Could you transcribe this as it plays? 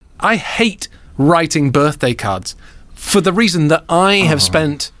I hate writing birthday cards for the reason that I have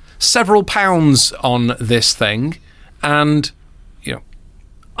spent several pounds on this thing, and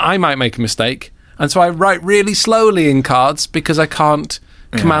I might make a mistake, and so I write really slowly in cards because I can't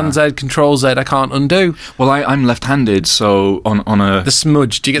Command Z, Control Z, I can't undo. Well, I'm left-handed, so on a... The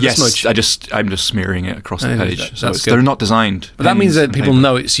smudge, do you get the smudge? I'm just smearing it across the page. That's they're not designed. But that means that people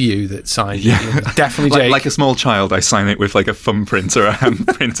know it's you that signed it. Definitely Jake. Like a small child, I sign it with like a thumbprint or a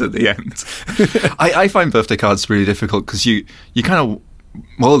handprint at the end. I find birthday cards really difficult because you kind of...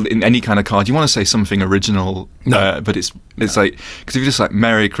 Well, in any kind of card, you want to say something original, but it's like... Because if you're just like,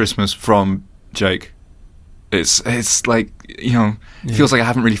 Merry Christmas from Jake... It's like, it feels like I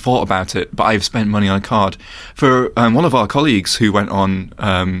haven't really thought about it, but I've spent money on a card. For one of our colleagues who went on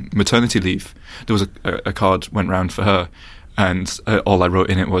maternity leave, there was a card went round for her, and all I wrote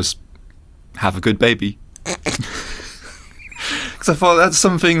in it was, have a good baby. Because I thought that's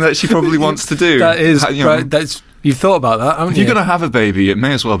something that she probably wants to do. That is, right, you've thought about that, haven't you? If you're going to have a baby, it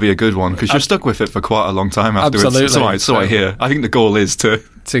may as well be a good one, because you're stuck with it for quite a long time afterwards. Absolutely. So I hear. I think the goal is to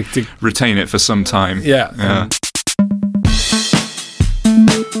retain it for some time. Yeah.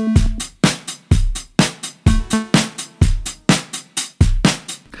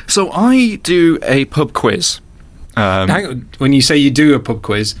 So I do a pub quiz. Hang on, when you say you do a pub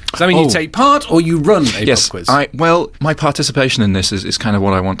quiz, does that mean you take part or you run a pub quiz? Well, my participation in this is kind of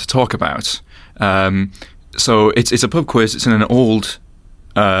what I want to talk about. So it's a pub quiz. It's in an old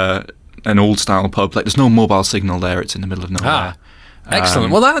style pub. Like, there's no mobile signal there. It's in the middle of nowhere.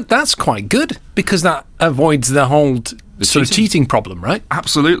 Excellent. Well, that's quite good, because that avoids the whole sort of cheating problem, right?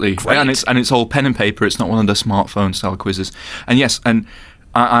 Absolutely. Great. And it's all pen and paper. It's not one of the smartphone style quizzes. And yes, and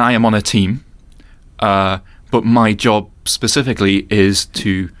I am on a team, but my job specifically is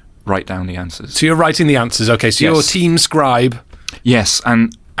to write down the answers. So you're writing the answers, okay? So you're a team scribe. Yes,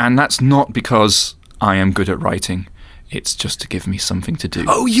 and that's not because I am good at writing. It's just to give me something to do.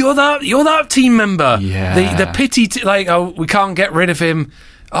 Oh, you're that team member. Yeah. The pity, we can't get rid of him.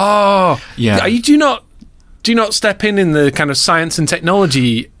 Oh, yeah. Do you not step in the kind of science and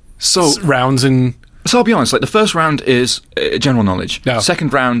technology rounds and? So I'll be honest. Like, the first round is general knowledge. No.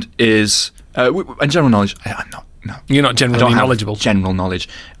 Second round is and general knowledge. I'm not. No, you're not generally knowledgeable. General knowledge.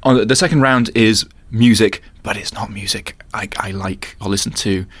 The second round is music, but it's not music I like or listen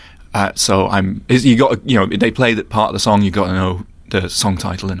to. So you got they play that part of the song. You got to know the song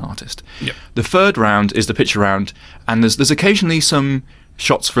title and artist. Yep. The third round is the picture round, and there's occasionally some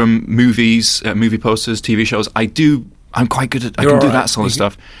shots from movies, movie posters, TV shows. I'm quite good at. I can do that sort of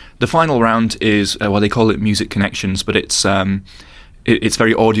stuff. The final round is they call it music connections, but it's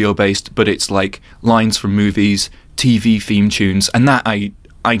very audio based. But it's like lines from movies, TV theme tunes, and that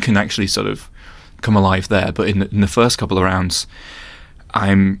I can actually sort of come alive there. But in the first couple of rounds, I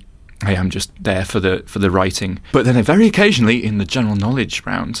am just there for the writing. But then very occasionally in the general knowledge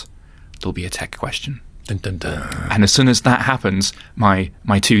round, there'll be a tech question. Dun, dun, dun. And as soon as that happens, my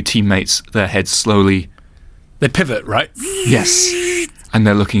two teammates, their heads slowly... They pivot, right? Yes. And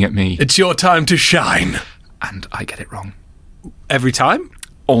they're looking at me. It's your time to shine. And I get it wrong. Every time?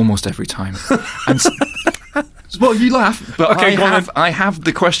 Almost every time. And well, you laugh, but okay, I have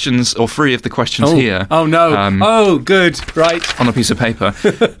the questions, or three of the questions here. Oh no! Good, right. On a piece of paper,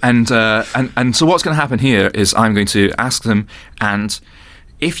 and so what's going to happen here is I'm going to ask them, and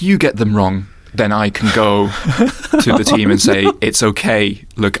if you get them wrong, then I can go to the team and say it's okay.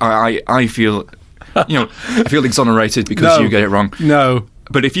 Look, I feel, I feel exonerated because you get it wrong. No.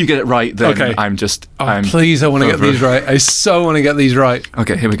 But if you get it right, then I'm just. Please, I want to get these right. I so want to get these right.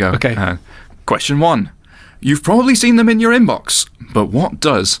 Okay, here we go. Okay. Question 1. You've probably seen them in your inbox, but what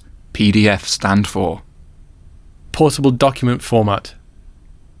does PDF stand for? Portable document format.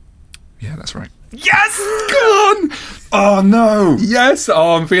 Yeah, that's right. Yes! Come on! Oh, no! Yes!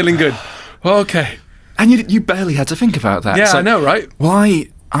 Oh, I'm feeling good. Okay. And you barely had to think about that. Yeah, so, I know, right? Well,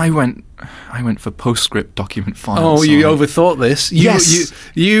 I went for PostScript document files. Oh, you overthought this. Yes.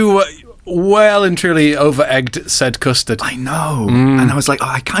 You well and truly over-egged said custard. I know. And I was like,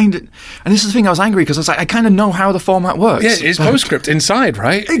 and this is the thing, I was angry because I was like, I kind of know how the format works. Yeah, it's PostScript inside,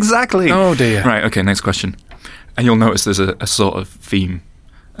 right? Exactly. Oh, dear. Right, okay, next question. And you'll notice there's a sort of theme.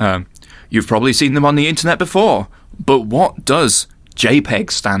 You've probably seen them on the internet before, but what does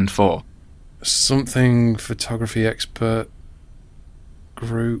JPEG stand for? Something photography expert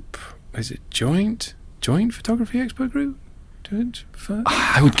group. Is it joint? Joint photography expert group?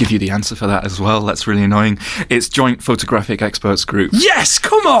 I would give you the answer for that as well. That's really annoying. It's Joint Photographic Experts Group. Yes,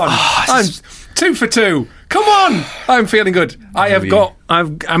 come on! I'm 2 for 2. Come on! I'm feeling good.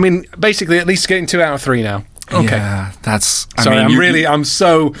 Basically at least getting 2 out of 3 now. Okay. Yeah, that's... Sorry, I'm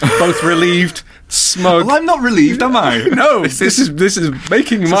so both relieved, smug. Well, I'm not relieved, am I? No, this is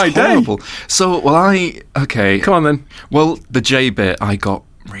making my day. Horrible. So, okay. Come on then. Well, the J bit I got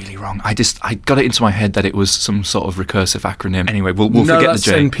really wrong. I got it into my head that it was some sort of recursive acronym. Anyway, we'll forget the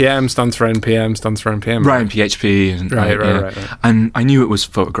J. NPM stands for NPM. Right, and PHP. And, Right. And I knew it was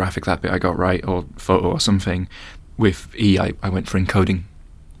photographic, that bit I got right, or photo or something. With E, I went for encoding.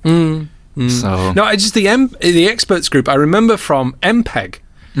 So no, it's just the experts group. I remember from MPEG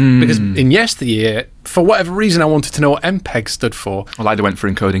because in yesteryear, for whatever reason, I wanted to know what MPEG stood for. Well, I went for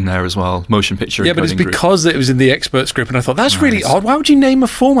encoding there as well, motion picture. Yeah, but it's because it was in the experts group, and I thought that's really odd. Why would you name a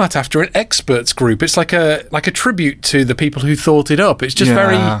format after an experts group? It's like a tribute to the people who thought it up. It's just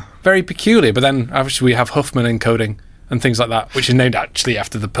very, very peculiar. But then obviously we have Huffman encoding and things like that, which is named actually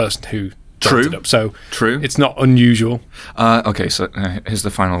after the person who thought it up. So it's not unusual. Okay, so here's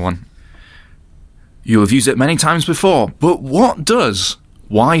the final one. You'll have used it many times before, but what does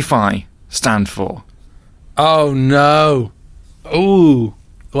Wi-Fi stand for? Oh, no. Ooh.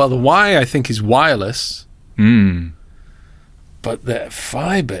 Well, the Y, I think, is wireless. But the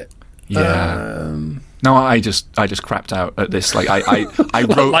Fi bit... Yeah. No, I just crapped out at this. Like I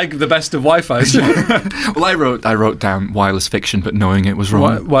wrote like the best of Wi-Fi's. Well, I wrote down wireless fiction, but knowing it was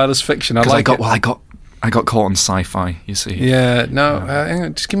wrong. Wireless fiction. I got caught on sci-fi. You see. Yeah. No. Hang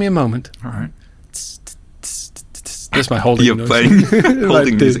on, just give me a moment. All right. That's my holding. You're noise. playing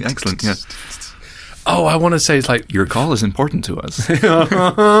holding music. Excellent. Yeah. Oh, I want to say it's like your call is important to us.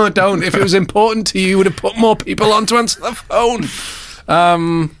 Don't. If it was important to you, you would have put more people on to answer the phone.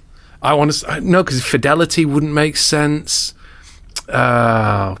 I want to no, because fidelity wouldn't make sense.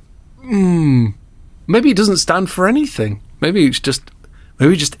 Maybe it doesn't stand for anything. Maybe it just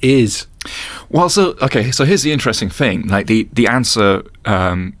is. Well, so here's the interesting thing. Like the answer,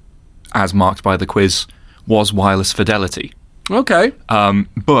 as marked by the quiz, was wireless fidelity. Okay.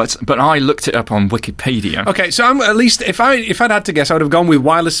 But I looked it up on Wikipedia. Okay, so I'm at least if I'd had to guess, I would have gone with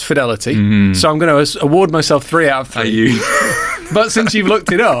wireless fidelity. So I'm going to award myself 3 out of 3. Are you? But since you've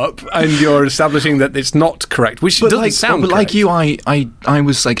looked it up and you're establishing that it's not correct, which doesn't sound correct. Like you, I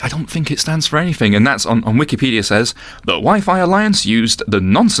was like, I don't think it stands for anything. And that's on Wikipedia says, the Wi-Fi Alliance used the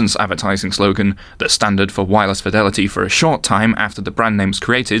nonsense advertising slogan, the standard for wireless fidelity, for a short time after the brand name was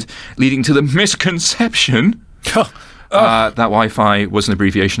created, leading to the misconception that Wi-Fi was an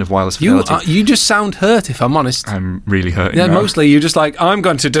abbreviation of wireless fidelity. You just sound hurt, if I'm honest. I'm really hurting. Yeah, now. Mostly you're just like, I'm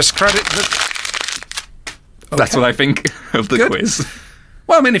going to discredit the... That's what I think of the quiz.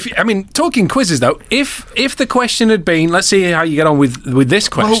 Well, I mean, talking quizzes though, if the question had been, let's see how you get on with this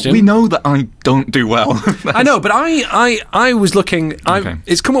question. Well, we know that I don't do well. I know, but I was looking.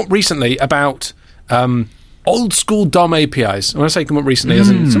 It's come up recently about old school DOM APIs. When I say come up recently, as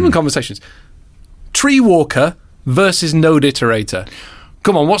in some of the conversations, Tree Walker versus Node Iterator.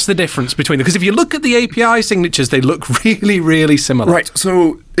 Come on, what's the difference between them? Because if you look at the API signatures, they look really, really similar. Right,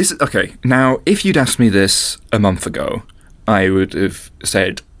 so okay. Now, if you'd asked me this a month ago, I would have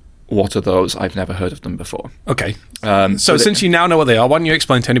said, what are those? I've never heard of them before. Okay. So since you now know what they are, why don't you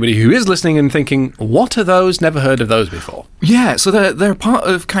explain to anybody who is listening and thinking, what are those? Never heard of those before. Yeah, so they're part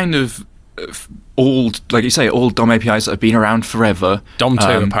of kind of old, like you say, old DOM APIs that have been around forever. DOM 2,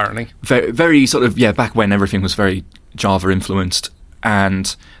 apparently. Very, very sort of, back when everything was very Java influenced.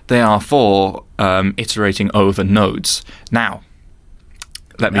 And they are for iterating over nodes. Now,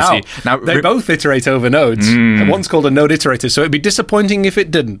 let me see. Now they both iterate over nodes. And one's called a node iterator, so it'd be disappointing if it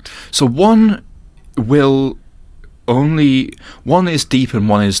didn't. So one is deep and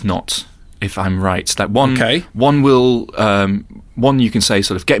one is not, if I'm right. That one, one will, one you can say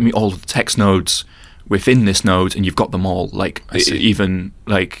sort of get me all of the text nodes within this node, and you've got them all. Like even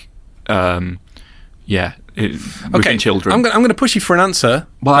like, within children. I'm going to push you for an answer.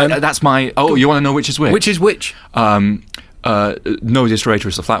 Well, that's my... Oh, you want to know which is which? Which is which? Node Iterator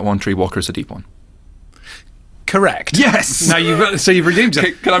is the flat one, Tree Walker is the deep one. Correct. Yes! Now you've redeemed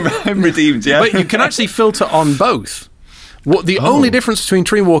it. I'm redeemed, yeah. But you can actually filter on both. The only difference between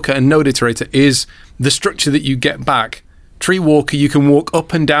Tree Walker and Node Iterator is the structure that you get back. Tree Walker, you can walk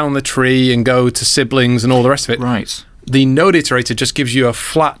up and down the tree and go to siblings and all the rest of it. Right. The Node Iterator just gives you a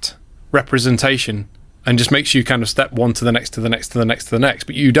flat representation and just makes you kind of step one to the next, to the next, to the next, to the next.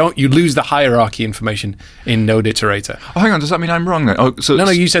 But you lose the hierarchy information in Node Iterator. Oh, hang on, does that mean I'm wrong then? No,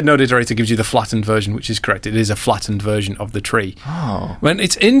 you said Node Iterator gives you the flattened version, which is correct. It is a flattened version of the tree. Oh. And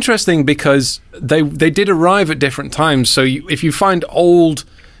it's interesting because they did arrive at different times. So if you find old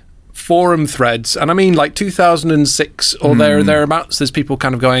forum threads, and I mean like 2006 or thereabouts, there's people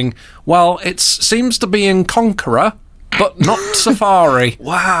kind of going, well, it seems to be in Conqueror, but not Safari.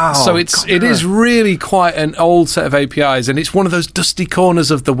 Wow. So it is really quite an old set of APIs, and it's one of those dusty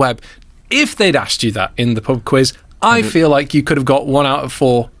corners of the web. If they'd asked you that in the pub quiz, I feel like you could have got 1 out of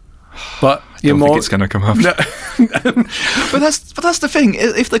 4. But I don't think it's going to come up. No. but that's the thing.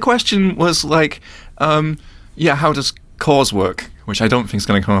 If the question was like, how does cause work? Which I don't think is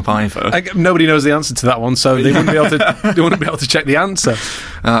going to come up either. Nobody knows the answer to that one, so they wouldn't be able to. They wouldn't be able to check the answer.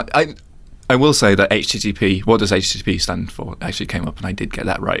 I will say that HTTP. What does HTTP stand for? Actually came up, and I did get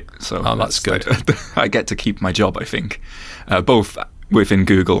that right. So that's good. I get to keep my job. I think, both within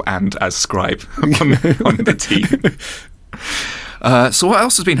Google and as scribe on the team. So what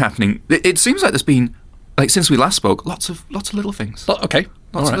else has been happening? It seems like there's been, like, since we last spoke, lots of little things. Okay,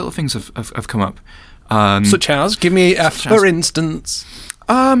 lots of little things have come up. Such as, give me for instance.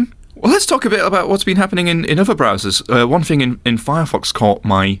 Well, let's talk a bit about what's been happening in other browsers. One thing in Firefox caught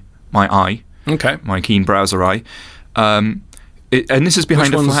my eye. Okay. My keen browser eye. And this is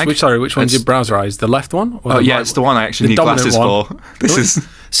behind a flag. Which one's your browser eye? Is the left one? Or it's the one I actually need glasses for. This is...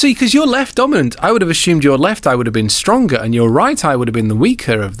 See, because you're left dominant, I would have assumed your left eye would have been stronger and your right eye would have been the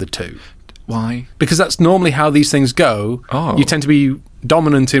weaker of the two. Why? Because that's normally how these things go. Oh. You tend to be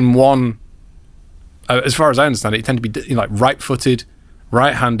dominant in one... as far as I understand it, you tend to be like right-footed,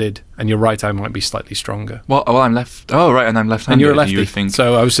 right-handed, and your right eye might be slightly stronger. Well, I'm left. Oh, right, and I'm left-handed. And you're a lefty. You think.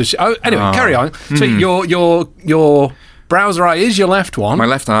 So I was just... anyway, carry on. So your browser eye is your left one. My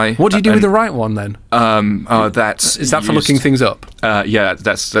left eye. What do you do with the right one then? That's is that for looking things up?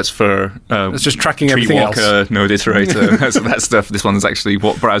 That's for. It's just tracking everything Walker, else. Node iterator. So that stuff. This one's actually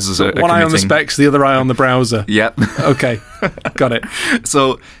what browsers are. One eye on the specs, the other eye on the browser. Yep. Okay, got it.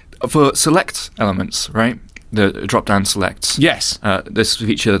 So for select elements, right? The drop-down selects. Yes. This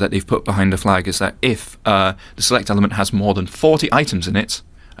feature that they've put behind the flag is that if the select element has more than 40 items in it,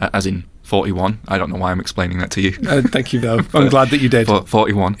 as in 41. I don't know why I'm explaining that to you. Thank you, though. I'm glad that you did.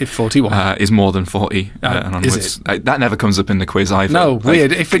 41. If 41 is more than 40 and onwards. Is it? That never comes up in the quiz either. No,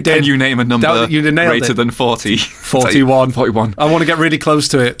 weird. If it did, can you name a number greater than 40? 41. 41. I want to get really close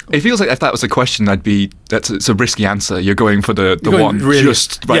to it. It feels like if that was a question, it's a risky answer. You're going for the one really,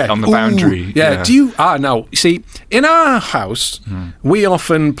 just right on the boundary. Ooh, yeah. Do you? No. You see, in our house, we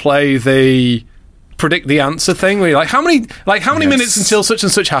often play the predict the answer thing where you're like, how many minutes until such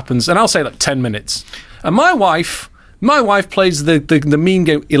and such happens? And I'll say like 10 minutes. And my wife plays the mean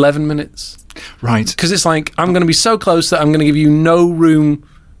game 11 minutes. Right. Because it's like, I'm going to be so close that I'm going to give you no room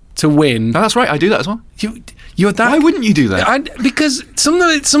to win. No, that's right. I do that as well. You're that. Why wouldn't you do that? Because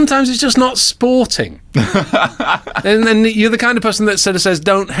sometimes it's just not sporting. And then you're the kind of person that sort of says,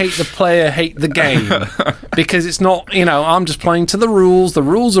 don't hate the player, hate the game. Because it's not, I'm just playing to the rules. The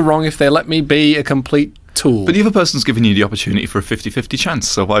rules are wrong if they let me be a complete tool. But the other person's giving you the opportunity for a 50-50 chance,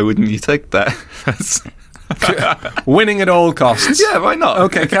 so why wouldn't you take that? Winning at all costs. Yeah, why not?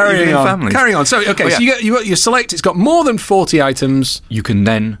 Okay, carrying on. So, okay, so you got your select. It's got more than 40 items. You can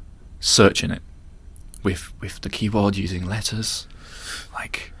then search in it with the keyboard using letters.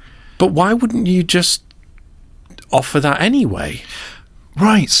 But why wouldn't you just offer that anyway?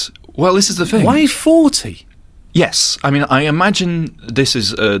 Right. Well, this is the thing. Why 40? Yes. I mean, I imagine this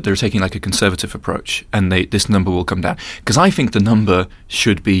is they're taking like a conservative approach, and this number will come down because I think the number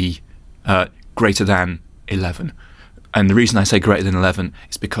should be greater than 11. And the reason I say greater than 11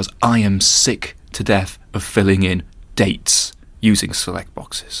 is because I am sick to death of filling in dates using select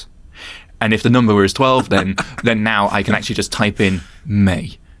boxes. And if the number is 12, then now I can actually just type in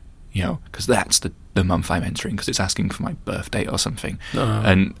May, because that's the month I'm entering, because it's asking for my birth date or something,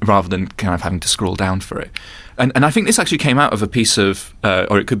 and rather than kind of having to scroll down for it. And I think this actually came out of a piece of,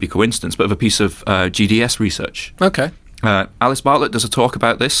 or it could be coincidence, but of a piece of GDS research. Okay. Alice Bartlett does a talk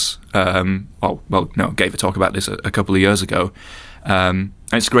about this. Gave a talk about this a couple of years ago. And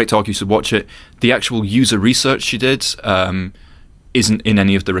it's a great talk. You should watch it. The actual user research she did isn't in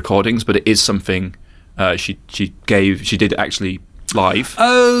any of the recordings, but it is something she did actually live.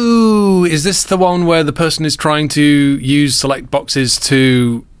 Oh, is this the one where the person is trying to use select boxes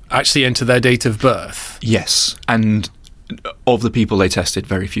to actually enter their date of birth? Yes, and of the people they tested,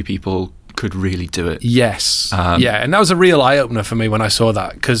 very few people could really do it. Yes, and that was a real eye-opener for me when I saw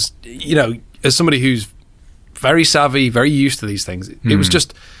that, because, as somebody who's very savvy, very used to these things,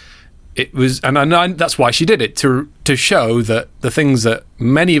 it was, and I know that's why she did it, to show that the things that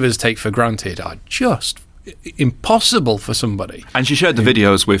many of us take for granted are just impossible for somebody. And she shared the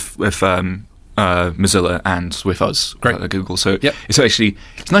videos with Mozilla and with us at Google. So it's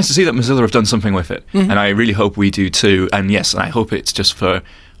nice to see that Mozilla have done something with it, and I really hope we do too. And yes, I hope it's just for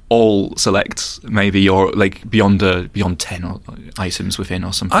all select maybe, or like beyond 10 or items within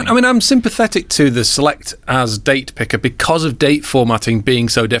or something. I mean, I'm sympathetic to the select as date picker because of date formatting being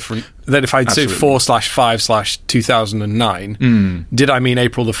so different. That if I'd say 4/5/2009, did I mean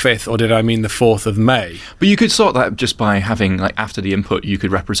April the 5th or did I mean the 4th of May? But you could sort that just by having, like, after the input, you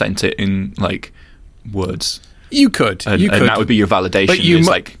could represent it in, like, words. You could. And that would be your validation. But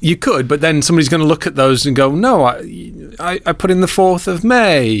you could, but then somebody's going to look at those and go, no, I put in the 4th of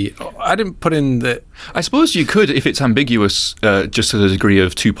May. I didn't put in the... I suppose you could, if it's ambiguous, just to the degree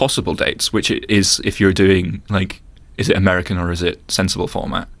of 2 possible dates, which it is if you're doing, like, is it American or is it sensible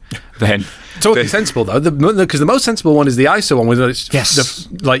format? Then totally sensible, though, because the most sensible one is the ISO one, where it's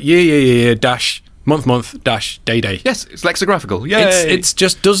like year, dash... month, dash, day. Yes, it's lexicographical. Yay! It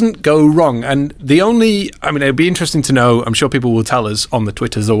just doesn't go wrong. And it'd be interesting to know, I'm sure people will tell us on the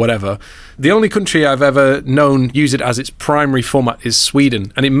Twitters or whatever, the only country I've ever known use it as its primary format is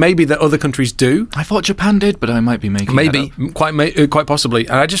Sweden. And it may be that other countries do. I thought Japan did, but I might be making that up. Quite possibly.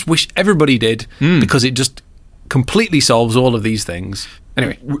 And I just wish everybody did, because it just completely solves all of these things.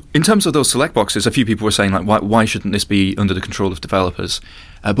 Anyway, in terms of those select boxes, a few people were saying, like, why shouldn't this be under the control of developers?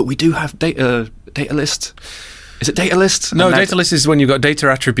 But we do have data list. Is it data list? No, data list is when you've got data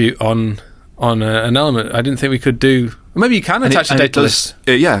attribute on an element. I didn't think we could do... Maybe you can attach a data list.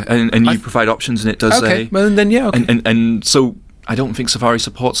 And you provide options, and it does okay, well, then, yeah, okay. And so I don't think Safari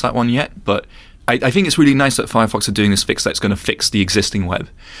supports that one yet, but I think it's really nice that Firefox are doing this fix that's going to fix the existing web.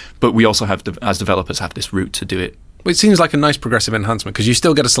 But we also have, as developers, have this route to do it. Well, it seems like a nice progressive enhancement, because you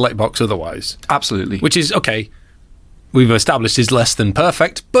still get a select box otherwise. Absolutely. Which is, okay, we've established is less than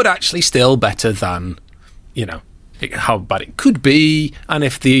perfect, but actually still better than, how bad it could be. And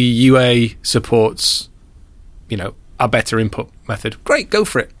if the UA supports, a better input method, great, go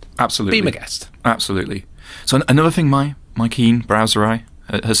for it. Absolutely. Be my guest. Absolutely. So another thing my keen browser eye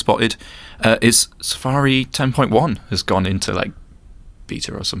has spotted is Safari 10.1 has gone into, like,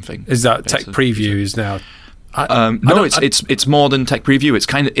 beta or something. Is that tech preview is now... it's more than tech preview.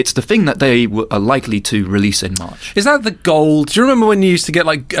 It's the thing that they are likely to release in March. Is that the gold? Do you remember when you used to get,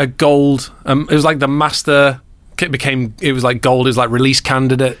 like, a gold? It was like the master. It was like gold. It was like release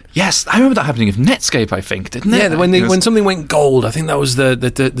candidate. Yes, I remember that happening with Netscape, I think, didn't it? Yeah, when something went gold, I think that was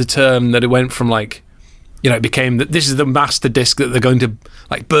the term that it went from, like, it became that this is the master disc that they're going to,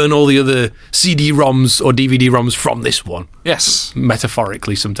 like, burn all the other CD-ROMs or DVD-ROMs from this one. Yes.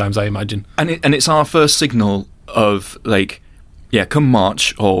 Metaphorically, sometimes, I imagine. And it's our first signal of, like, come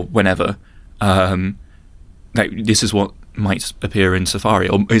March or whenever, like, this is what might appear in Safari,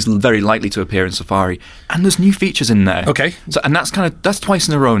 or is very likely to appear in Safari. And there's new features in there. Okay. So, and that's twice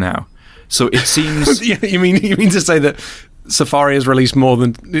in a row now. So it seems... You mean to say that Safari has released more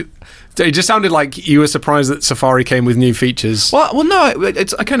than... It just sounded like you were surprised that Safari came with new features. Well, no,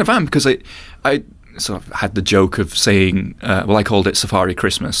 I kind of am, because I sort of had the joke of saying, I called it Safari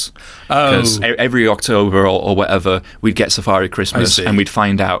Christmas. Because every October or whatever, we'd get Safari Christmas, and we'd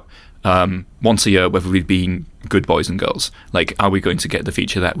find out once a year whether we'd been good boys and girls. Like, are we going to get the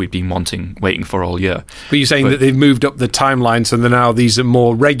feature that we've been waiting for all year? But you're saying that they've moved up the timeline, so now these are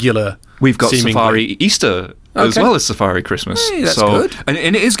more regular. We've got seemingly. Safari Easter as well as Safari Christmas. Hey, that's good. And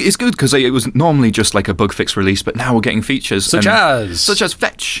it's good, because it was normally just like a bug fix release, but now we're getting features. Such as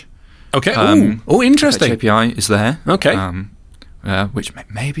Fetch. Okay. Interesting. Fetch API is there. Okay. Which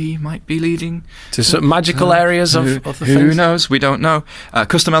maybe might be leading to some magical areas of the things. Who knows? We don't know.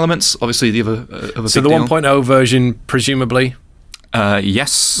 Custom elements, obviously the other so big the deal. 1.0 version, presumably.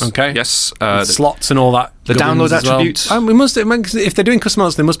 Yes. Okay. Yes. Slots and all that. The download attributes. Well. We must. If they're doing custom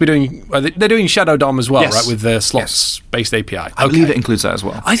elements, they must be doing. They're doing Shadow DOM as well, right? With the slots-based API. I believe it includes that as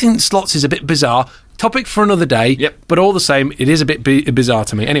well. I think slots is a bit bizarre. Topic for another day. Yep. But all the same, it is a bit bizarre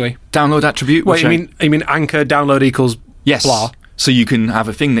to me. Anyway, download attribute. Wait, you mean anchor download equals blah? So you can have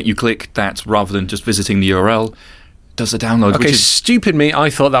a thing that you click that, rather than just visiting the URL, does the download. Okay, which is stupid me. I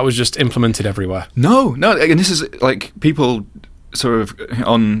thought that was just implemented everywhere. No. And this is, like, people sort of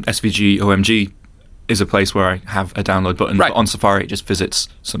on SVG OMG is a place where I have a download button. Right. But on Safari, it just visits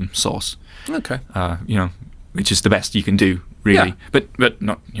some source. Okay. Which is the best you can do, really. Yeah. But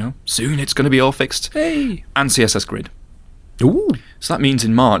not, soon it's going to be all fixed. Hey. And CSS Grid. Ooh. So that means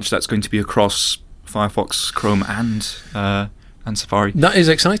in March that's going to be across Firefox, Chrome, and Safari. That is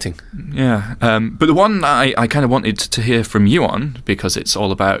exciting. Yeah. But the one I kind of wanted to hear from you on, because it's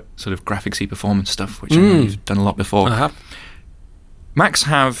all about sort of graphicsy performance stuff, which I know you've done a lot before. I have. Macs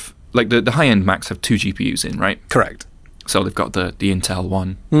have, like, the high-end Macs have 2 GPUs in, right? Correct. So they've got the Intel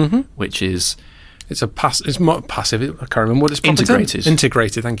one, which is... It's more passive. I can't remember what it's integrated.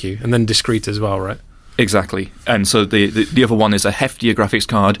 Integrated, thank you. And then discrete as well, right? Exactly. And so the other one is a heftier graphics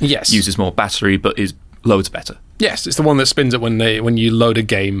card. Yes. Uses more battery, but is loads better. Yes, it's the one that spins it when you load a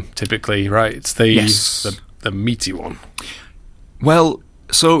game, typically, right? It's the meaty one. Well,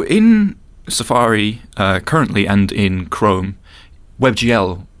 so in Safari currently and in Chrome,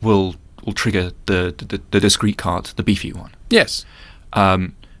 WebGL will trigger the discrete card, the beefy one. Yes.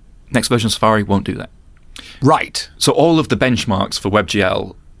 Next version of Safari won't do that. Right. So all of the benchmarks for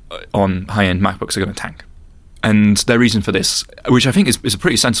WebGL on high-end MacBooks are going to tank. And their reason for this, which I think is a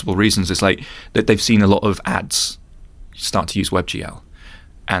pretty sensible reason, is like that they've seen a lot of ads start to use WebGL,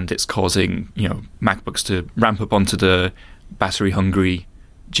 and it's causing MacBooks to ramp up onto the battery-hungry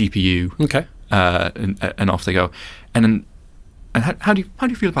GPU. Okay. And off they go. And how do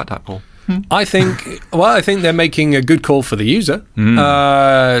you feel about that, Paul? I think they're making a good call for the user.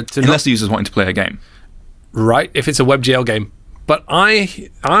 Unless the user's wanting to play a game. Right, if it's a WebGL game. But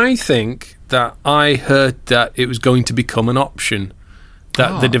I think that I heard that it was going to become an option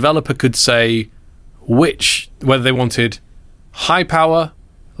that the developer could say whether they wanted high power,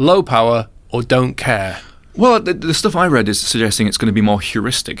 low power, or don't care. Well, the stuff I read is suggesting it's going to be more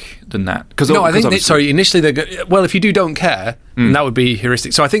heuristic than that. I think initially if you don't care, then that would be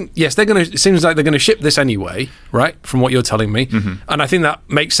heuristic. So I think, yes, it seems like they're going to ship this anyway, right, from what you're telling me. Mm-hmm. And I think that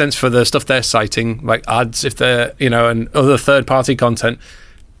makes sense for the stuff they're citing, like ads, if they're, and other third-party content.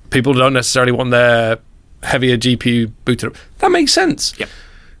 People don't necessarily want their heavier GPU booted up. That makes sense. Yep.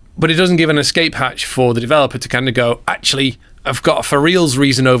 But it doesn't give an escape hatch for the developer to kind of go, actually, I've got a for reals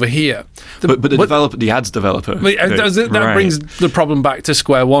reason over here. But the ads developer. That brings the problem back to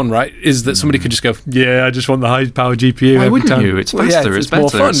square one, right? Is that somebody could just go, yeah, I just want the high power GPU. Why wouldn't time. you? It's faster, it's better, more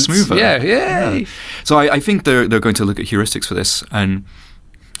fun. It's smoother. Yeah. So I think they're going to look at heuristics for this, and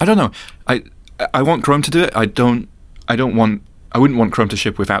I don't know. I want Chrome to do it. I wouldn't want Chrome to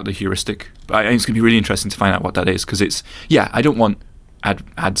ship without the heuristic. But it's going to be really interesting to find out what that is, because I don't want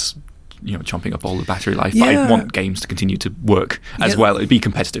ads chomping up all the battery life, but I want games to continue to work as well. It'd be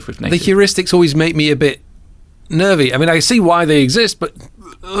competitive with native. The heuristics always make me a bit nervy. I mean, I see why they exist, but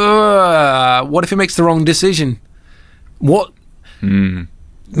what if it makes the wrong decision? What?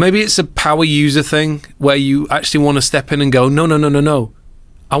 Maybe it's a power user thing where you actually want to step in and go, no.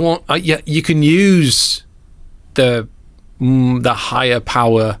 You can use the higher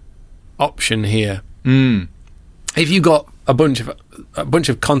power option here. If you got a bunch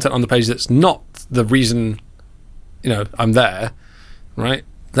of content on the page that's not the reason I'm there, right,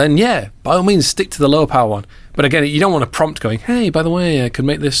 then by all means stick to the lower power one. But again, you don't want a prompt going, hey, by the way, I could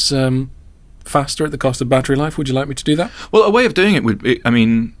make this faster at the cost of battery life. Would you like me to do that? Well, a way of doing it would be, I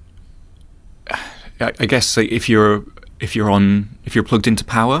guess if you're plugged into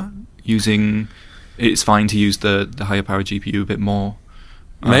power, it's fine to use the higher power GPU a bit more.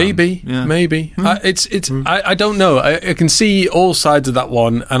 Maybe. I don't know. I can see all sides of that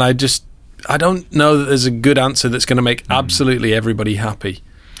one, and I don't know that there's a good answer that's going to make absolutely everybody happy.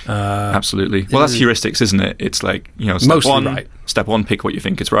 Absolutely. Well, that's heuristics, isn't it? It's like, step one, pick what you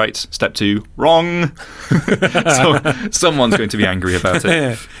think is right. Step two, wrong. So someone's going to be angry about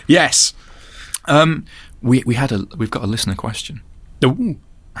it. Yes. We've got a listener question. Ooh.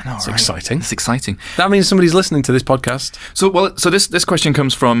 I know, it's right? exciting. It's exciting. That means somebody's listening to this podcast. So this question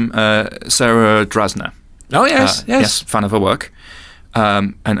comes from Sarah Drasner. Oh yes. Yes, fan of her work.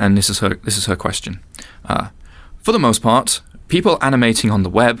 And this is her question. For the most part, people animating on the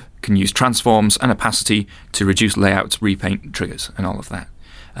web can use transforms and opacity to reduce layout, repaint, triggers, and all of that.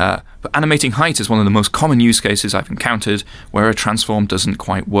 But animating height is one of the most common use cases I've encountered where a transform doesn't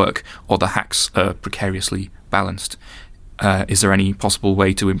quite work or the hacks are precariously balanced. Is there any possible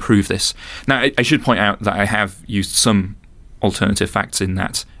way to improve this? Now, I should point out that I have used some alternative facts in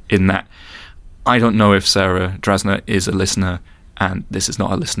that I don't know if Sarah Drasner is a listener, and this is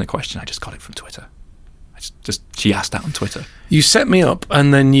not a listener question. I just got it from Twitter. She asked that on Twitter. You set me up,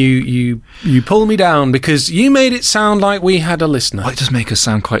 and then you pull me down because you made it sound like we had a listener. Well, it does make us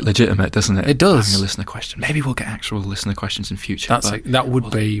sound quite legitimate, doesn't it? It does. Having a listener question. Maybe we'll get actual listener questions in future. That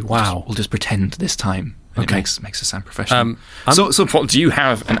would be wow. We'll just pretend this time. And okay. It makes us sound professional. So Paul, do you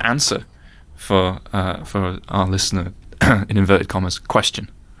have an answer for our listener, in inverted commas, question?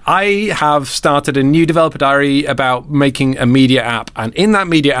 I have started a new developer diary about making a media app, and in that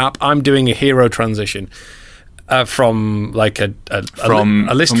media app, I'm doing a hero transition from like a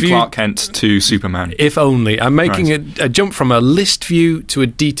list view, Clark Kent to Superman. If only. I'm making a jump from a list view to a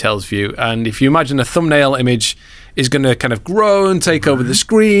details view, and if you imagine a thumbnail image is going to kind of grow and take over the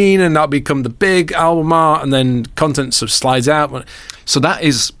screen, and that'll become the big album art, and then content sort of slides out. So that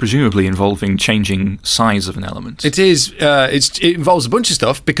is presumably involving changing size of an element. It is. It involves a bunch of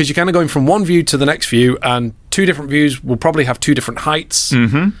stuff, because you're kind of going from one view to the next view, and two different views will probably have two different heights.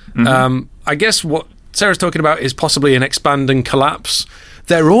 I guess what Sarah's talking about is possibly an expand and collapse.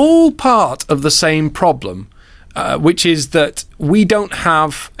 They're all part of the same problem, which is that we don't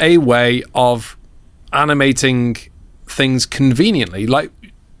have a way of animating things conveniently. Like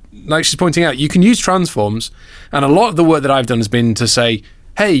she's pointing out, you can use transforms, and a lot of the work that I've done has been to say,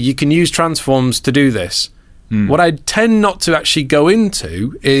 hey, you can use transforms to do this. What I tend not to actually go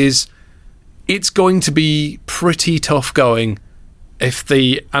into is it's going to be pretty tough going if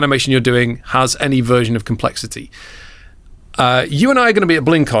the animation you're doing has any version of complexity. You and I are going to be at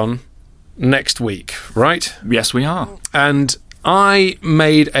BlinkOn next week, right? Yes, we are. And I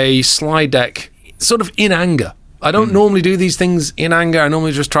made a slide deck sort of in anger. I don't normally do these things in anger. I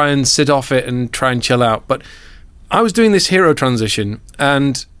normally just try and sit off it and try and chill out. But I was doing this hero transition,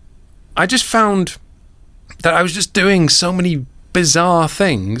 and I just found that I was just doing so many bizarre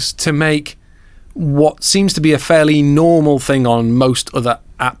things to make what seems to be a fairly normal thing on most other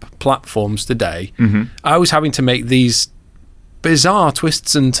app platforms today. I was having to make these bizarre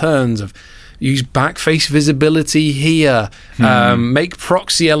twists and turns of use backface visibility here, make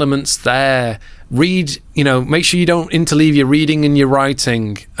proxy elements there, read, make sure you don't interleave your reading and your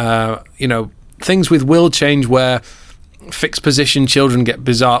writing, things with will change where fixed position children get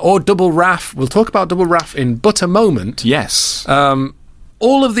bizarre, or double RAF. We'll talk about double RAF in but a moment. Yes.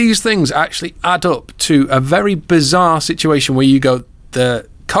 All of these things actually add up to a very bizarre situation where you go, the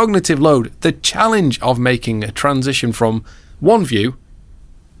cognitive load, the challenge of making a transition from one view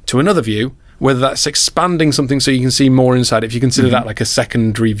to another view, whether that's expanding something so you can see more inside, if you consider that like a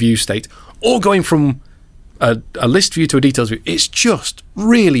secondary view state, or going from a list view to a details view, it's just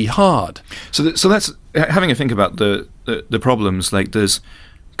really hard. So that's having a think about the problems. Like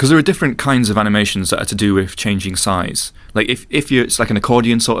because there are different kinds of animations that are to do with changing size. Like if it's like an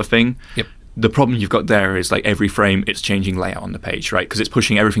accordion sort of thing. Yep. The problem you've got there is like every frame it's changing layout on the page, right? Because it's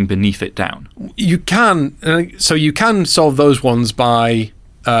pushing everything beneath it down. You can solve those ones by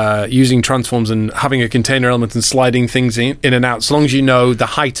using transforms and having a container element and sliding things in and out, so long as you know the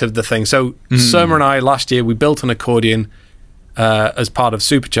height of the thing. So Surma and I last year, we built an accordion as part of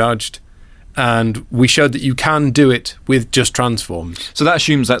Supercharged, and we showed that you can do it with just transforms. So that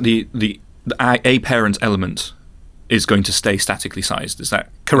assumes that the a parent element is going to stay statically sized. Is that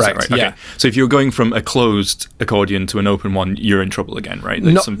correct? Is that right? Yeah. Okay. So if you're going from a closed accordion to an open one, you're in trouble again, right?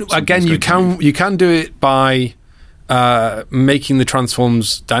 Again, you can do it by making the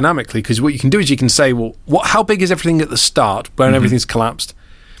transforms dynamically, because what you can do is you can say, well, how big is everything at the start when everything's collapsed,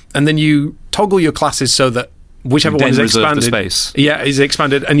 and then you toggle your classes so that whichever one is expanded, is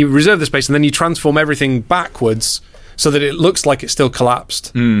expanded, and you reserve the space, and then you transform everything backwards so that it looks like it's still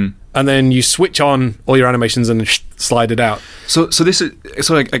collapsed. And then you switch on all your animations and slide it out. So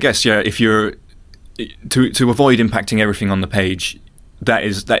I guess, yeah, if you're to avoid impacting everything on the page, that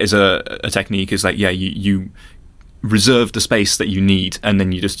is a technique. Is like, yeah, you reserve the space that you need, and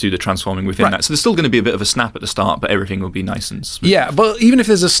then you just do the transforming within that. So there's still going to be a bit of a snap at the start, but everything will be nice and smooth. Yeah, but even if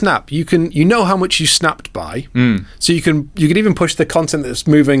there's a snap, you know how much you snapped by. So you can even push the content that's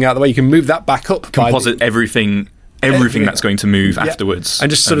moving out of the way. You can move that back up. Composite everything that's going to move afterwards, and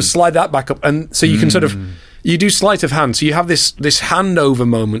just sort of slide that back up, and so you can sort of you do sleight of hand. So you have this handover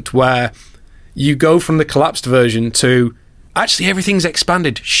moment where you go from the collapsed version to actually everything's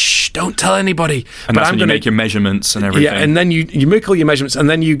expanded. Shh, don't tell anybody. And that's when you make your measurements and everything. Yeah, and then you make all your measurements, and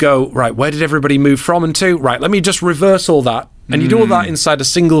then you go, right, where did everybody move from and to? Right, let me just reverse all that, and you do all that inside a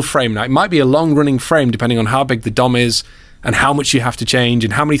single frame. Now it might be a long running frame depending on how big the DOM is and how much you have to change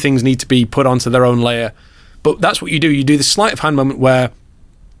and how many things need to be put onto their own layer. But that's what you do. You do this sleight of hand moment where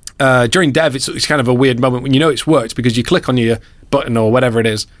during dev, it's kind of a weird moment when you know it's worked, because you click on your button or whatever it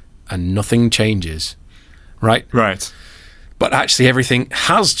is and nothing changes, right? Right. But actually everything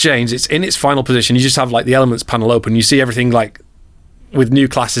has changed. It's in its final position. You just have like the elements panel open. You see everything like with new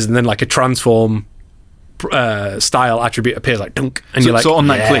classes, and then like a transform style attribute appears like dunk. And you're like, so on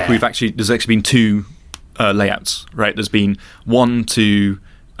that click, there's actually been two layouts, right? There's been one to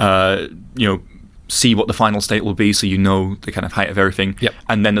see what the final state will be, so you know the kind of height of everything. Yep.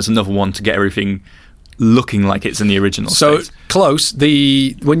 And then there's another one to get everything looking like it's in the original state. So close.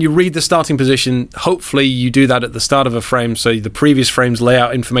 When you read the starting position, hopefully you do that at the start of a frame, so the previous frame's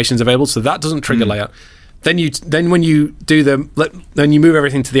layout information is available, so that doesn't trigger layout. Then when you do then you move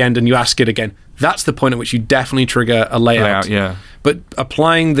everything to the end and you ask it again. That's the point at which you definitely trigger a layout. Yeah. But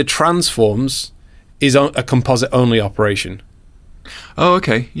applying the transforms is a composite-only operation. Oh,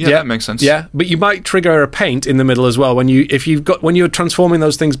 okay. Yeah, that makes sense. Yeah, but you might trigger a paint in the middle as well when you're transforming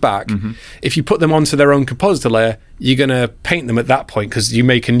those things back. If you put them onto their own compositor layer, you're going to paint them at that point because you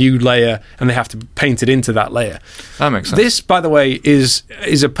make a new layer and they have to paint it into that layer. That makes sense. This, by the way, is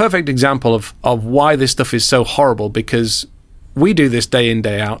a perfect example of why this stuff is so horrible, because we do this day in,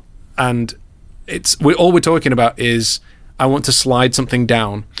 day out, and all we're talking about is I want to slide something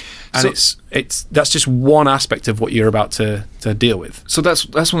down, and that's just one aspect of what you're about to deal with. So that's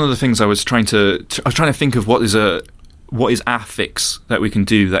one of the things I was trying to think of. What is our fix that we can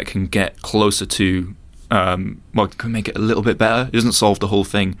do that can get closer to can make it a little bit better. It doesn't solve the whole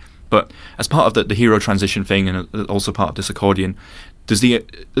thing, but as part of the hero transition thing, and also part of this accordion, there's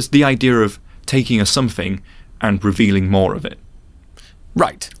the idea of taking a something and revealing more of it.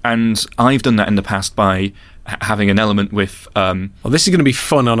 Right. And I've done that in the past by having an element with... well, this is going to be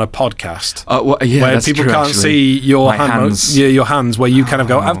fun on a podcast. Where people true, can't actually. see your hands. Your hands, where you kind of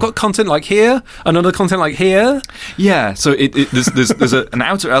go, I've got content like here, another content like here. Yeah, so there's an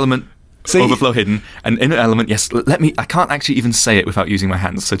outer element, overflow hidden, an inner element. Yes, I can't actually even say it without using my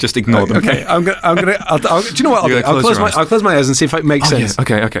hands, so just ignore them. Okay, do you know what I'll do? I'll close my eyes and see if it makes sense.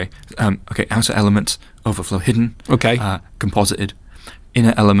 Yeah. Okay. Outer element, overflow hidden. Okay. Composited.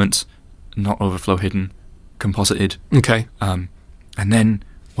 Inner element, not overflow hidden, composited. Okay. And then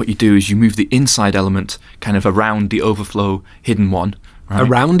what you do is you move the inside element kind of around the overflow hidden one. Right?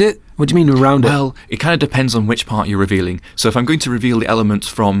 Around it? What do you mean around it? Well, it kind of depends on which part you're revealing. So if I'm going to reveal the element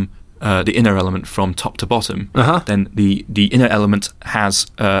from the inner element from top to bottom, then the inner element has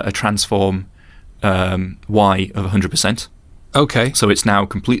a transform Y of 100%. Okay. So it's now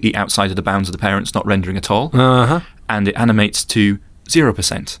completely outside of the bounds of the parents, not rendering at all. And it animates to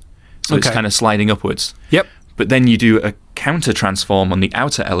 0%. So it's kind of sliding upwards. Yep. But then you do a counter transform on the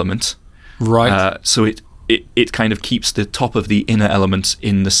outer element. Right. So it kind of keeps the top of the inner element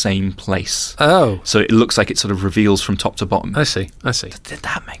in the same place. Oh. So it looks like it sort of reveals from top to bottom. I see. Did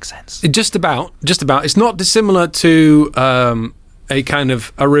that make sense? Just about. It's not dissimilar to a kind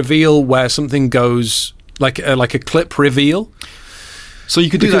of a reveal where something goes like a clip reveal. So you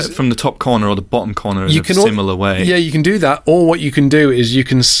could do that from the top corner or the bottom corner in a similar way. Yeah, you can do that. Or what you can do is you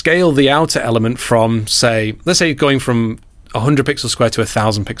can scale the outer element from, let's say going from 100 pixels square to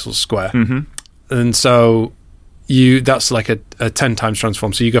 1,000 pixels square. And so that's like a 10 times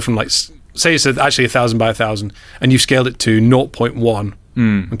transform. So you go from say it's actually 1,000 by 1,000, and you've scaled it to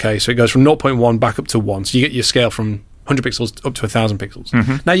 0.1. Okay, so it goes from 0.1 back up to 1. So you get your scale from 100 pixels up to 1,000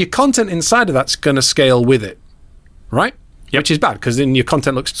 pixels. Now your content inside of that's going to scale with it, right? Yep. Which is bad, because then your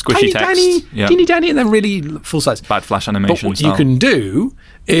content looks squishy teeny tiny, and then really full size. Bad flash animation. But what you can do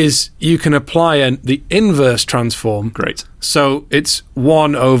is you can apply the inverse transform. Great. So it's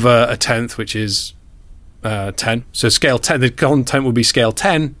 1 over a tenth, which is 10. So scale 10, the content will be scale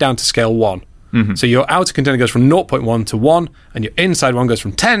 10 down to scale 1. So your outer container goes from 0.1 to 1, and your inside one goes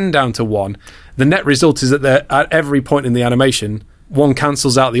from 10 down to 1. The net result is that at every point in the animation, one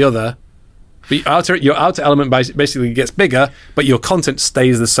cancels out the other. But your outer element basically gets bigger, but your content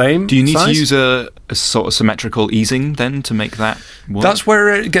stays the same. Do you need size? to use a sort of symmetrical easing then to make that work? That's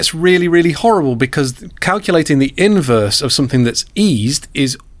where it gets really, really horrible, because calculating the inverse of something that's eased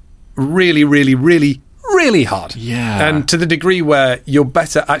is really, really, really, really hard. Yeah. And to the degree where you're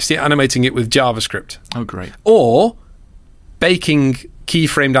better actually animating it with JavaScript. Oh, great. Or baking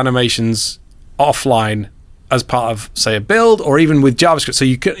keyframed animations offline as part of, say, a build, or even with JavaScript.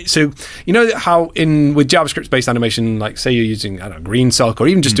 So you know how with JavaScript-based animation, like say you're using green sock, or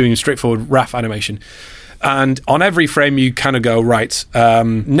even just doing straightforward RAF animation, and on every frame you kind of go, right,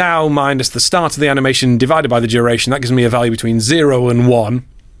 now minus the start of the animation divided by the duration, that gives me a value between 0 and 1.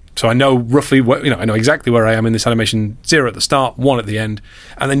 So I know roughly I know exactly where I am in this animation. 0 at the start, 1 at the end,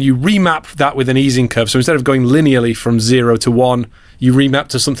 and then you remap that with an easing curve. So instead of going linearly from 0 to 1, you remap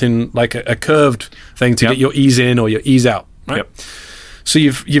to something like a curved thing to get your ease in or your ease out. Right. Yep. So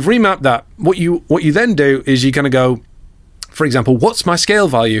you've remapped that. What you then do is you're going to go, for example, what's my scale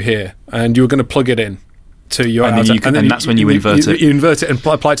value here, and you're going to plug it in to your outer, and that's when you invert it. You invert it and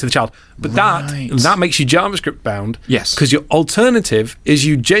apply it to the child. But that makes you JavaScript bound. Yes. Because your alternative is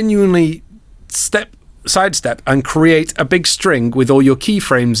you genuinely sidestep and create a big string with all your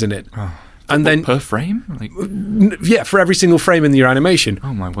keyframes in it. Oh. And then per frame? For every single frame in your animation.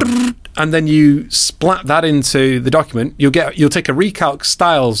 Oh my word. And then you splat that into the document. You'll take a recalc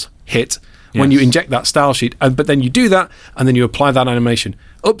styles hit when you inject that style sheet, but then you do that, and then you apply that animation.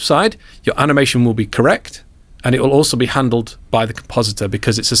 Upside, your animation will be correct, and it will also be handled by the compositor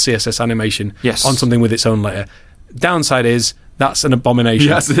because it's a CSS animation on something with its own layer. Downside is That's an abomination.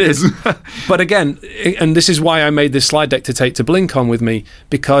 Yes, it is. But again, and this is why I made this slide deck to take to BlinkOn with me,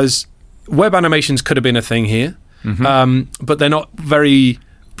 because web animations could have been a thing here, but they're not very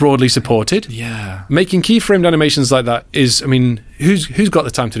broadly supported. Yeah. Making keyframed animations like that is, I mean, who's got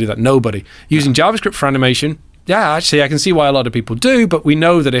the time to do that? Nobody. Using JavaScript for animation, yeah, actually, I can see why a lot of people do, but we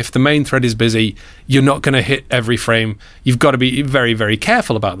know that if the main thread is busy, you're not going to hit every frame. You've got to be very, very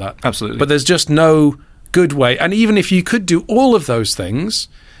careful about that. Absolutely. But there's just no good way. And even if you could do all of those things,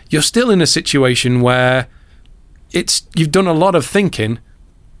 you're still in a situation where you've done a lot of thinking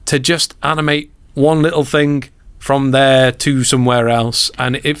to just animate one little thing from there to somewhere else.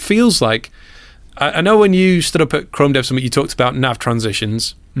 And it feels like, I know when you stood up at Chrome Dev Summit, you talked about nav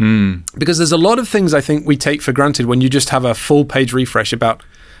transitions. Because there's a lot of things I think we take for granted when you just have a full page refresh about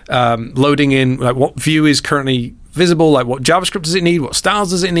loading in, like what view is currently visible, like what JavaScript does it need, what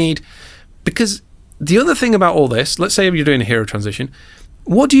styles does it need. Because the other thing about all this, let's say you're doing a hero transition,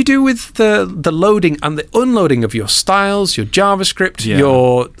 what do you do with the loading and the unloading of your styles, your JavaScript,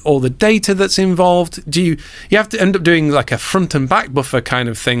 all the data that's involved? You have to end up doing like a front and back buffer kind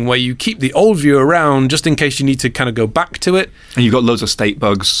of thing where you keep the old view around just in case you need to kind of go back to it. And you've got loads of state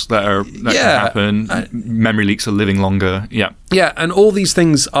bugs that can happen. Memory leaks are living longer. Yeah. Yeah, and all these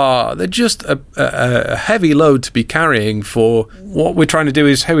things they're just a heavy load to be carrying for what we're trying to do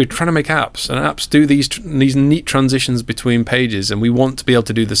is, hey, we're trying to make apps, and apps do these neat transitions between pages, and we want to be able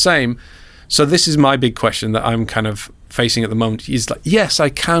to do the same. So this is my big question that I'm kind of facing at the moment, is like, yes, I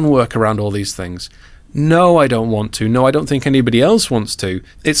can work around all these things. No, I don't want to. No, I don't think anybody else wants to.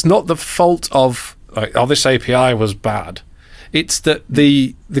 It's not the fault of, like, this API was bad. It's that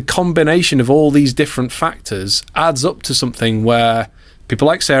the combination of all these different factors adds up to something where people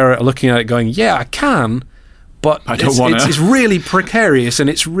like Sarah are looking at it going, yeah, I can, but I don't want to. It's really precarious and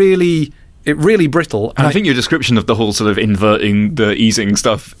it's really brittle. And I think your description of the whole sort of inverting the easing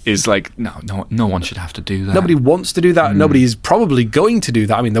stuff is like, no one should have to do that. Nobody wants to do that. Nobody is probably going to do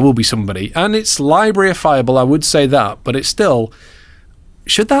that. I mean, there will be somebody. And it's libraryifiable, I would say that, but it's still...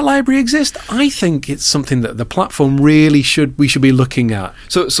 Should that library exist? I think it's something that the platform we should be looking at.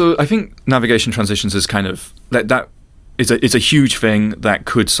 So I think navigation transitions is kind of that is a huge thing that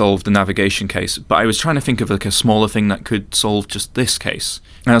could solve the navigation case. But I was trying to think of like a smaller thing that could solve just this case.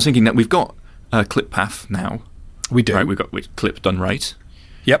 And I was thinking that we've got a clip path now. We do. Right, we've got clip done right.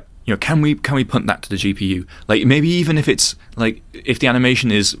 Yep. You know, can we punt that to the GPU? Like maybe even if it's like if the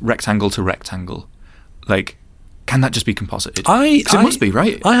animation is rectangle to rectangle, like. Can that just be composited? It must be,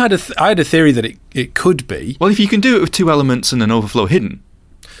 right? I had a theory that it could be. Well, if you can do it with two elements and an overflow hidden,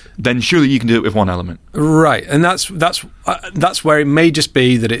 then surely you can do it with one element. Right, and that's where it may just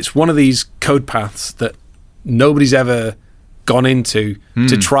be that it's one of these code paths that nobody's ever gone into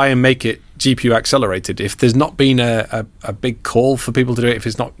to try and make it GPU accelerated. If there's not been a big call for people to do it, if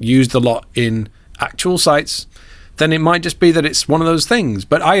it's not used a lot in actual sites, then it might just be that it's one of those things.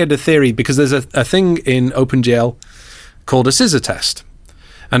 But I had a theory, because there's a thing in OpenGL called a scissor test.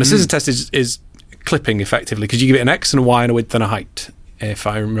 And a scissor test is clipping, effectively, because you give it an X and a Y and a width and a height, if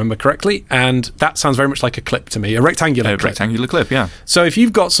I remember correctly. And that sounds very much like a clip to me, a rectangular clip. Rectangular clip, yeah. So if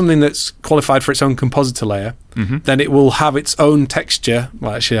you've got something that's qualified for its own compositor layer, then it will have its own texture.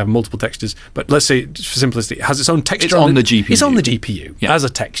 Well, actually, have multiple textures. But let's say, just for simplicity, it has its own texture. It's on the GPU. It's on the GPU as a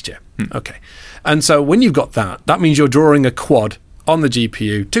texture. Okay. And so when you've got that means you're drawing a quad on the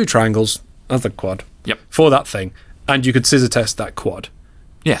GPU, two triangles, another quad for that thing, and you could scissor test that quad.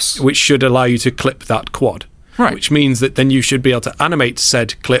 Yes. Which should allow you to clip that quad. Right. Which means that then you should be able to animate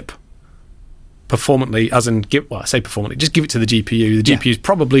said clip performantly, as in, I say performantly, just give it to the GPU. The GPU is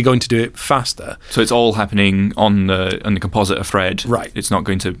probably going to do it faster. So it's all happening on the compositor thread. Right. It's not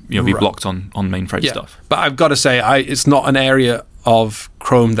going to be blocked on main thread stuff. But I've got to say, it's not an area of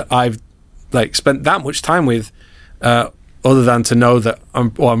Chrome that I've spent that much time with, other than to know that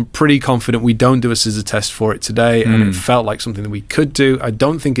I'm pretty confident we don't do a scissor test for it today, and it felt like something that we could do. I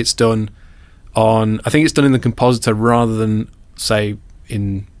don't think it's done I think it's done in the compositor rather than, say,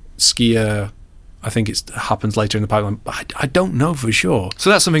 in Skier. I think it happens later in the pipeline, but I don't know for sure. So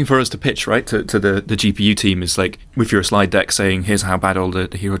that's something for us to pitch, right, to the GPU team, is like, with your slide deck saying, here's how bad all the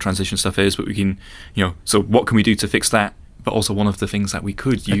hero transition stuff is, but we can, so what can we do to fix that? But also one of the things that we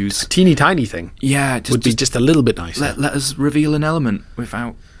could use... A teeny tiny thing. Yeah. Would be just a little bit nicer. Let us reveal an element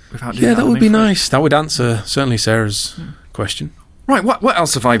without doing that. Yeah, that would be nice. That would answer, certainly, Sarah's question. Right, what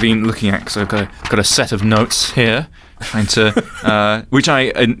else have I been looking at? So I've got a set of notes here, trying to... which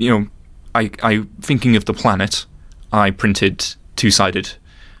I thinking of the planet, I printed two-sided,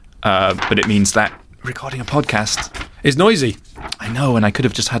 but it means that recording a podcast is noisy. I know, and I could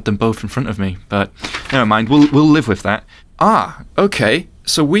have just had them both in front of me, but never mind. We'll live with that. Okay.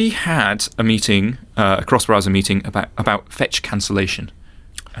 So we had a meeting, a cross-browser meeting about fetch cancellation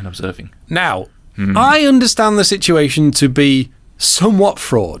and observing. Now, I understand the situation to be somewhat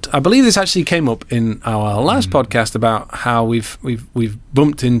fraught. I believe this actually came up in our last podcast about how we've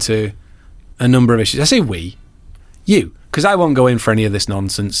bumped into a number of issues. I say we, you, because I won't go in for any of this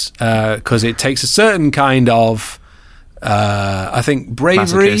nonsense because it takes a certain kind of I think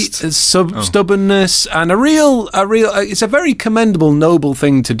bravery, stubbornness, and a real. It's a very commendable, noble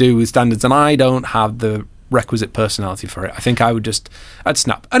thing to do with standards, and I don't have the requisite personality for it. I think I'd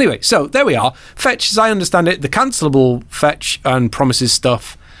snap. Anyway, so there we are. Fetch, as I understand it, the cancelable fetch and promises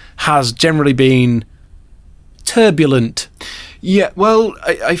stuff has generally been turbulent. Yeah, well,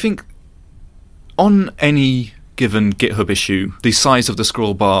 I think on any given GitHub issue, the size of the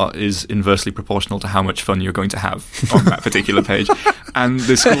scroll bar is inversely proportional to how much fun you're going to have on that particular page. And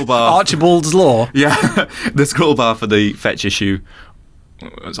the scroll bar... Archibald's law. Yeah, the scroll bar for the fetch issue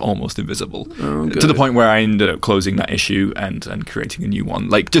was almost invisible. To the point where I ended up closing that issue and creating a new one.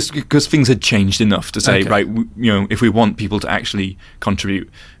 Like, just because things had changed enough to say, right, if we want people to actually contribute,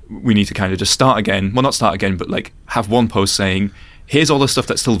 we need to kind of just start again. Well, not start again, but like have one post saying, here's all the stuff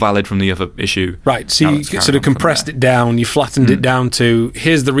that's still valid from the other issue. Right, so you sort of compressed it down, you flattened it down to,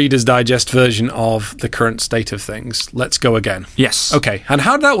 here's the Reader's Digest version of the current state of things. Let's go again. Yes. Okay, and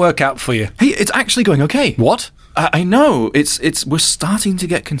how did that work out for you? Hey, it's actually going okay. What? I know. We're starting to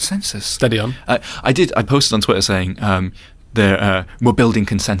get consensus. Steady on. I posted on Twitter saying we're building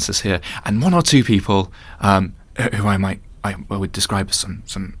consensus here, and one or two people who I would describe as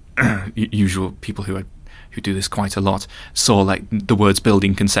some usual people who do this quite a lot, saw like the words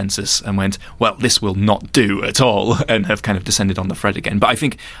building consensus and went, well, this will not do at all, and have kind of descended on the thread again. But I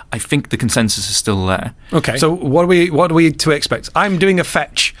think the consensus is still there. Okay. So what are we to expect? I'm doing a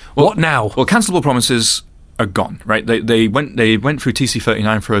fetch. Well, what now? Well, cancelable promises are gone, right? They went through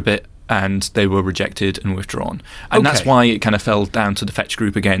TC39 for a bit, and they were rejected and withdrawn. And that's why it kind of fell down to the fetch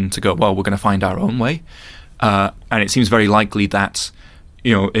group again to go, well, we're going to find our own way. And it seems very likely that,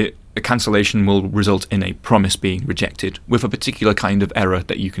 a cancellation will result in a promise being rejected with a particular kind of error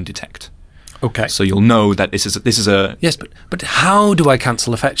that you can detect. Okay. So you'll know that this is a... Yes, but how do I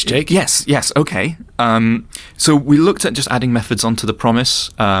cancel a fetch, Jake? Yes, okay. So we looked at just adding methods onto the promise,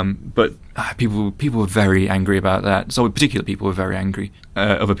 but people were very angry about that. So particular people were very angry.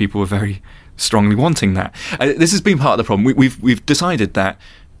 Other people were very strongly wanting that. This has been part of the problem. We've decided that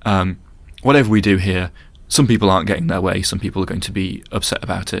whatever we do here, some people aren't getting their way. Some people are going to be upset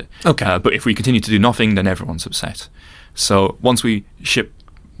about it. Okay. But if we continue to do nothing, then everyone's upset. So once we ship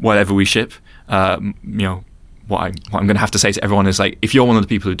whatever we ship, what I'm going to have to say to everyone is like, if you're one of the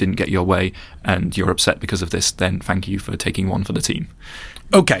people who didn't get your way and you're upset because of this, then thank you for taking one for the team.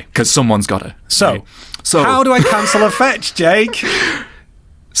 Okay. Because someone's got to. So how do I cancel a fetch, Jake?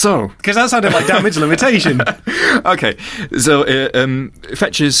 Because that sounded like damage limitation. Okay, so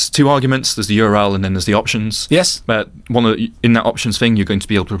fetches two arguments. There's the URL and then there's the options. Yes. But in that options thing, you're going to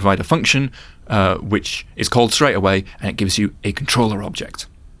be able to provide a function which is called straight away, and it gives you a controller object.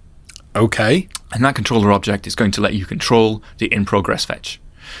 Okay. And that controller object is going to let you control the in-progress fetch.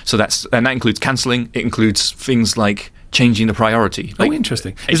 So that includes cancelling. It includes things like changing the priority. Like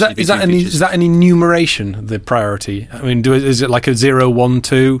interesting. Is that any numeration, the priority? I mean, is it like a 0, 1,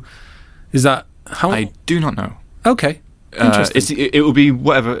 2? Is that how? I do not know. Okay. Interesting. It will be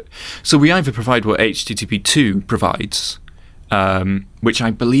whatever. So we either provide what HTTP2 provides, which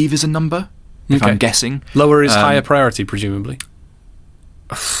I believe is a number, if I'm guessing. Lower is higher priority, presumably.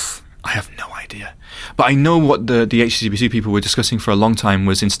 I have no idea. But I know what the HTTP2 people were discussing for a long time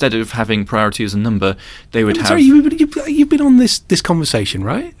was, instead of having priority as a number, they would have... Sorry, you've been on this conversation,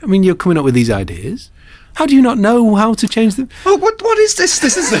 right? I mean, you're coming up with these ideas. How do you not know how to change them? Oh, what is this?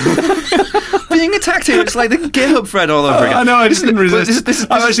 This is being attacked here. It's like the GitHub thread all over again. I know, I just couldn't resist.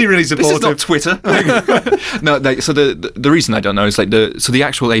 I'm actually really supportive. This is not Twitter. No, so the reason I don't know is like the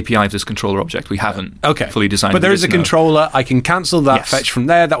actual API of this controller object we haven't fully designed. But there is a controller. I can cancel that fetch from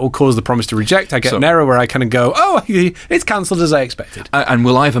there. That will cause the promise to reject. I get an error where I kind of go, oh, it's cancelled as I expected. And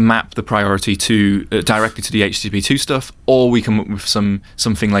we'll either map the priority to directly to the HTTP2 stuff, or we come up with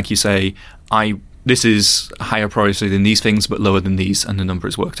something like you say, this is higher priority than these things, but lower than these, and the number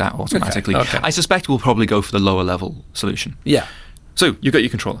is worked out automatically. Okay. I suspect we'll probably go for the lower level solution. Yeah. So you got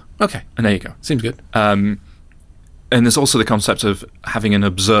your controller. Okay. And there you go. Seems good. And there's also the concept of having an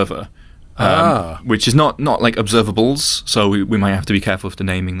observer, which is not like observables. So we might have to be careful with the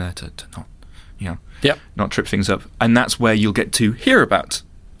naming there to not, not trip things up. And that's where you'll get to hear about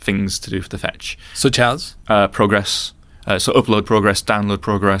things to do for the fetch, such as progress. So upload progress, download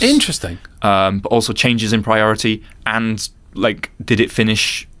progress. Interesting. But also changes in priority and like, did it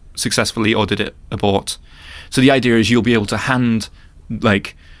finish successfully or did it abort? So the idea is you'll be able to hand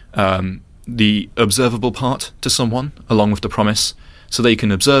like the observable part to someone along with the promise, so they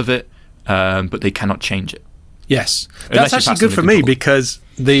can observe it, but they cannot change it. Yes, that's actually good for me because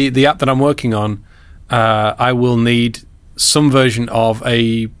the app that I'm working on, I will need some version of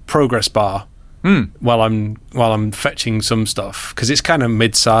a progress bar while I'm fetching some stuff because it's kind of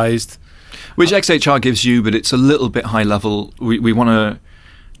mid-sized. Which XHR gives you, but it's a little bit high level. We want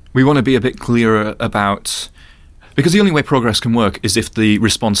to be a bit clearer about, because the only way progress can work is if the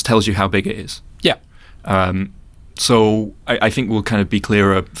response tells you how big it is. Yeah. So I think we'll kind of be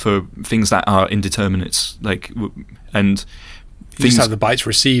clearer for things that are indeterminates, and you just have the bytes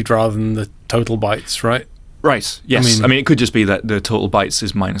received rather than the total bytes, right? Right. Yes. I mean, it could just be that the total bytes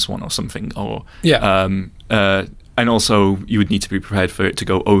is -1 or something, or and also you would need to be prepared for it to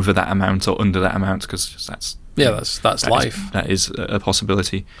go over that amount or under that amount, because that's life. That is a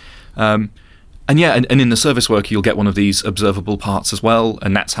possibility. And in the service worker, you'll get one of these observable parts as well,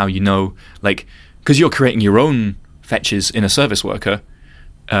 and that's how you know, like, because you're creating your own fetches in a service worker.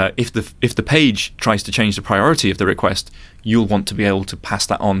 If the page tries to change the priority of the request, you'll want to be able to pass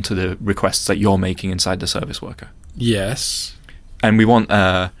that on to the requests that you're making inside the service worker. Yes. And we want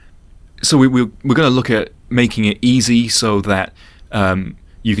so we're going to look at making it easy so that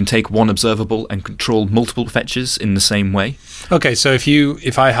you can take one observable and control multiple fetches in the same way. Okay, so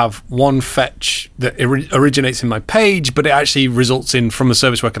if I have one fetch that originates in my page, but it actually results in, from a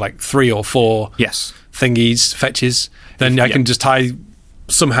service worker, like 3 or 4 fetches, then I can just tie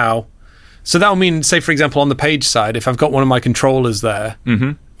somehow. So that'll mean, say for example, on the page side, if I've got one of my controllers there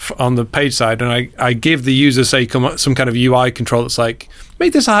on the page side, and I give the user, say, some kind of UI control that's like,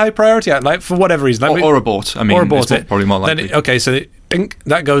 make this a high priority, like, for whatever reason, or abort. I mean, or abort it. Probably more likely. So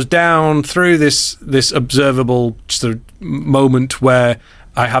that goes down through this observable sort of moment where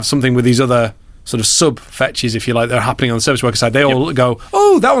I have something with these other sort of sub fetches, if you like, that are happening on the service worker side. They all go,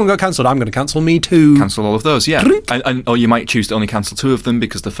 oh, that one got cancelled, I'm going to cancel me too. Cancel all of those, yeah. Or you might choose to only cancel 2 of them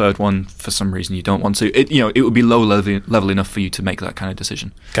because the third one, for some reason, you don't want to. It would be low level enough for you to make that kind of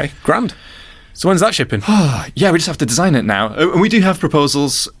decision. Okay, grand. So when's that shipping? Yeah, we just have to design it now. And we do have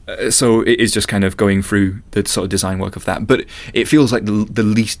proposals, so it is just kind of going through the sort of design work of that. But it feels like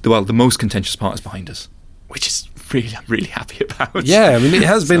the most contentious part is behind us, which is really, I'm really happy about. Yeah, I mean, it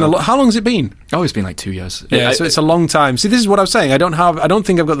has been a lot. How long has it been? Oh, it's been like 2 years. Yeah, so it's a long time. See, this is what I was saying. I don't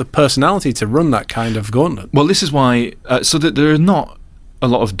think I've got the personality to run that kind of gauntlet. Well, this is why, so that there are not a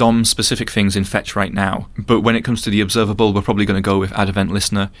lot of DOM-specific things in Fetch right now, but when it comes to the observable, we're probably going to go with Add Event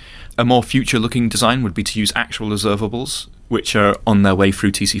Listener. A more future-looking design would be to use actual observables, which are on their way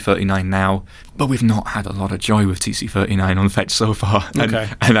through TC39 now, but we've not had a lot of joy with TC39 on Fetch so far,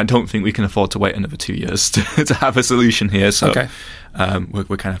 and I don't think we can afford to wait another 2 years to have a solution here, so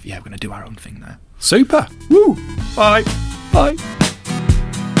we're kind of, we're going to do our own thing there. Super! Woo! Bye! Bye!